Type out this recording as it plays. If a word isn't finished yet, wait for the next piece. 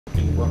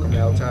Welcome to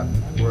El Tap.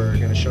 We're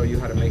going to show you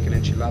how to make an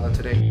enchilada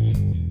today.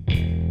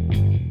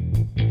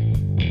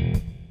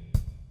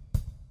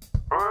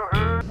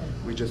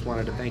 We just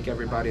wanted to thank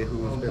everybody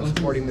who's been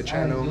supporting the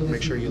channel.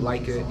 Make sure you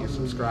like it, you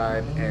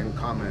subscribe, and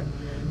comment.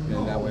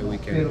 And that way we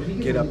can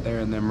get up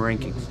there in them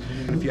rankings.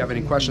 And if you have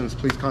any questions,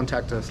 please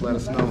contact us. Let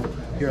us know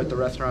here at the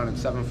restaurant at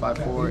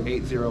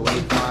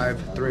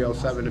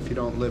 754-8085-307 if you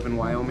don't live in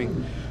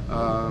Wyoming.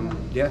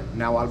 Yeah,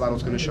 now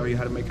Alvaro's going to show you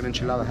how to make an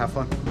enchilada. Have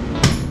fun.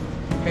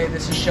 Hey,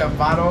 this is Chef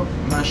Vado.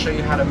 I'm going to show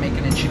you how to make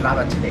an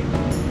enchilada today.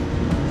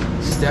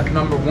 Step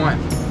number 1.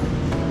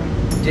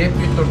 Dip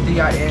your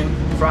tortilla in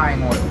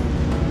frying oil.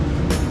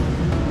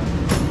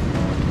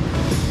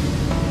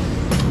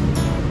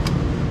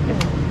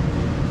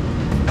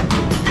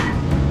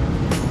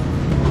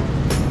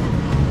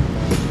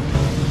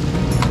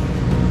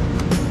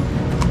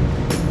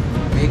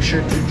 Make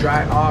sure to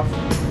dry off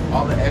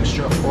all the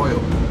extra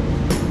oil.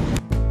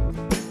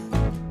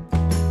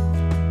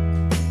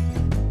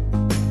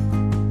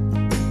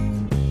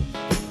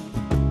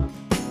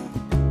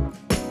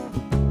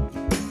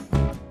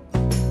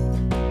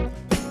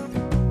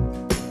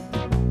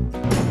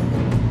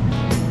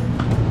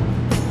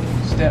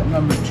 Step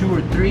number 2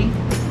 or 3,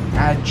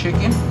 add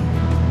chicken,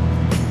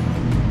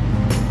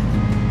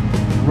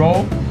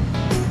 roll,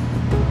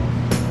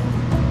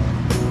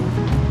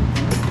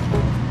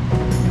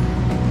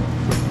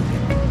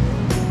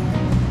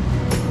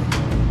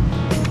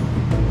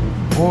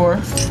 or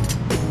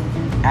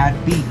add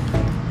beef.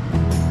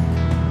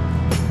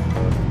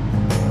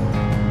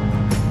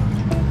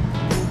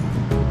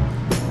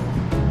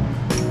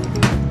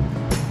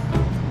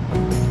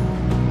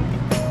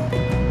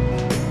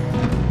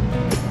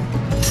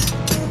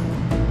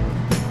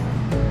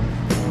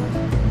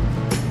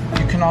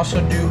 You can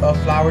also do a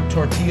flour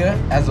tortilla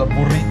as a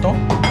burrito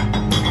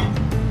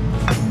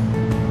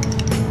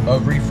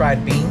of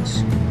refried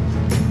beans.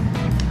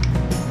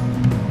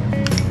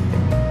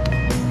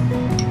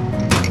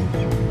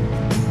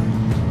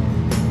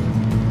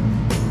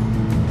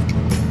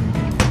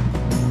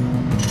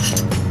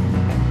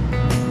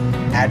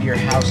 Add your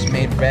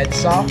house-made red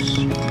sauce.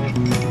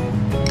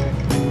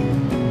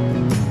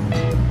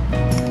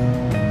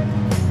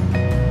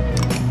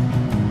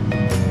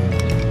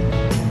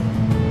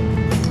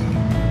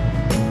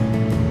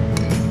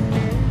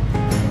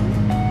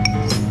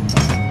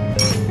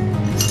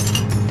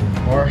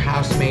 Or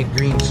house-made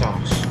green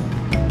sauce.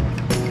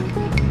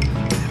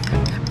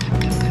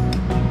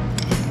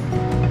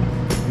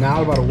 Now,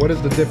 Alvaro, what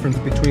is the difference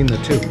between the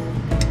two?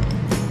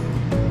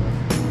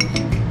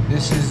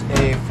 This is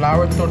a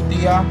flour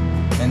tortilla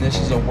and this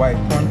is a white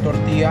corn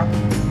tortilla.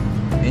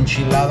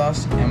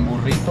 Enchiladas and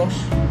burritos.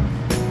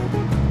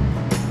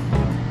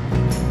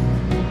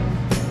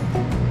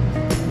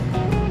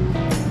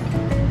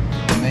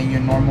 And then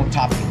your normal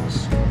toppings.